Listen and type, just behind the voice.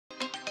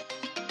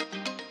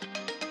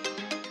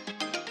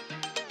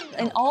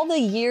In all the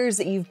years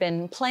that you've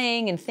been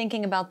playing and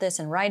thinking about this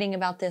and writing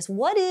about this,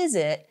 what is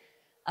it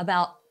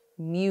about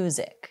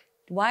music?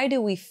 Why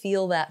do we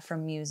feel that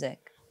from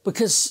music?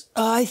 Because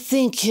I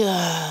think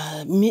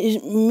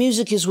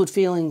music is what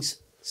feelings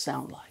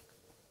sound like.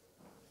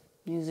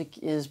 Music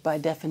is, by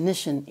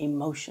definition,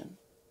 emotion.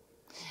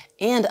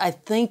 And I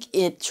think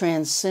it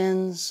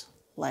transcends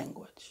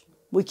language.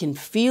 We can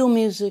feel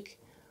music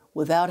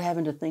without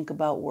having to think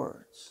about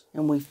words.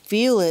 And we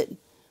feel it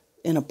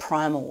in a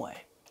primal way.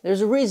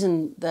 There's a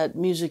reason that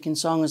music and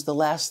song is the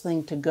last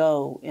thing to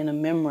go in a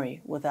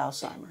memory with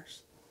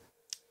Alzheimer's.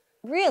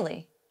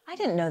 Really? I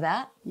didn't know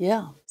that.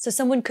 Yeah. So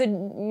someone could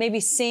maybe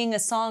sing a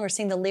song or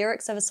sing the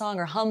lyrics of a song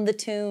or hum the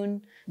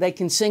tune. They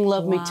can sing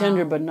Love Me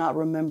Tender but not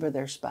remember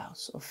their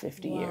spouse of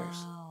 50 years.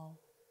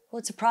 Well,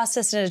 it's a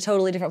process in a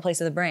totally different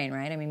place of the brain,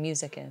 right? I mean,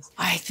 music is.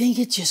 I think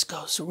it just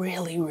goes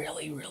really,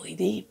 really, really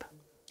deep.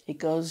 It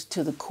goes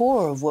to the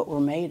core of what we're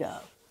made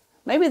of.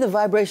 Maybe the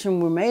vibration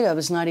we're made of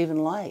is not even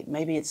light.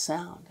 Maybe it's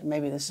sound. And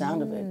maybe the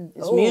sound of it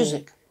is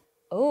music.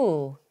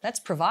 Oh, that's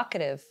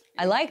provocative.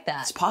 I like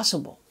that. It's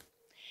possible.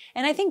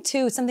 And I think,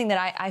 too, something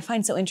that I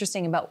find so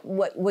interesting about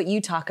what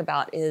you talk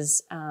about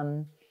is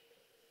about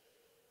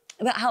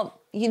how,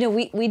 you know,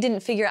 we didn't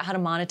figure out how to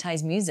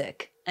monetize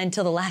music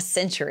until the last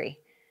century.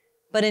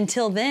 But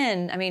until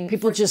then, I mean...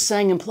 People just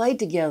sang and played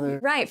together.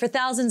 Right, for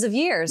thousands of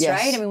years,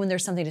 yes. right? I mean, when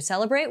there's something to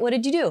celebrate, what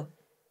did you do?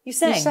 You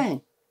sang. You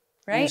sang.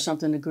 Right? When there's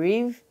something to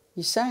grieve,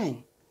 you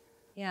sang.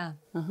 Yeah.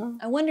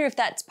 I wonder if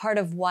that's part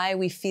of why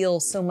we feel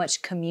so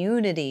much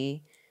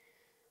community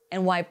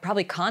and why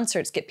probably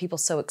concerts get people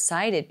so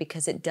excited,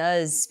 because it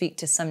does speak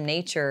to some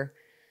nature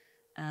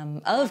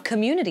of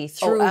community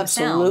through sound.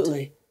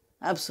 Absolutely.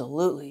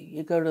 Absolutely.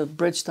 You go to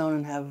Bridgestone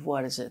and have,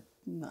 what is it,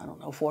 I don't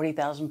know,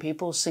 40,000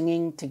 people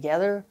singing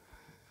together.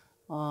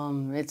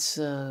 It's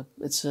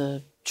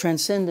a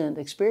transcendent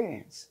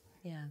experience.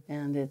 Yeah.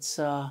 And it's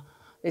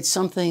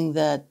something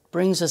that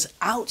brings us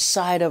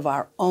outside of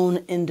our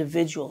own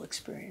individual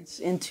experience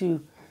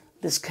into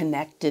this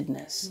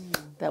connectedness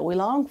that we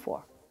long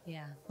for.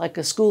 Yeah. Like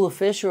a school of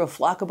fish or a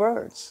flock of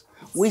birds.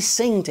 We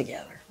sing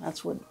together.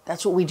 That's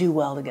what we do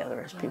well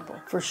together as people,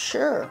 for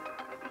sure.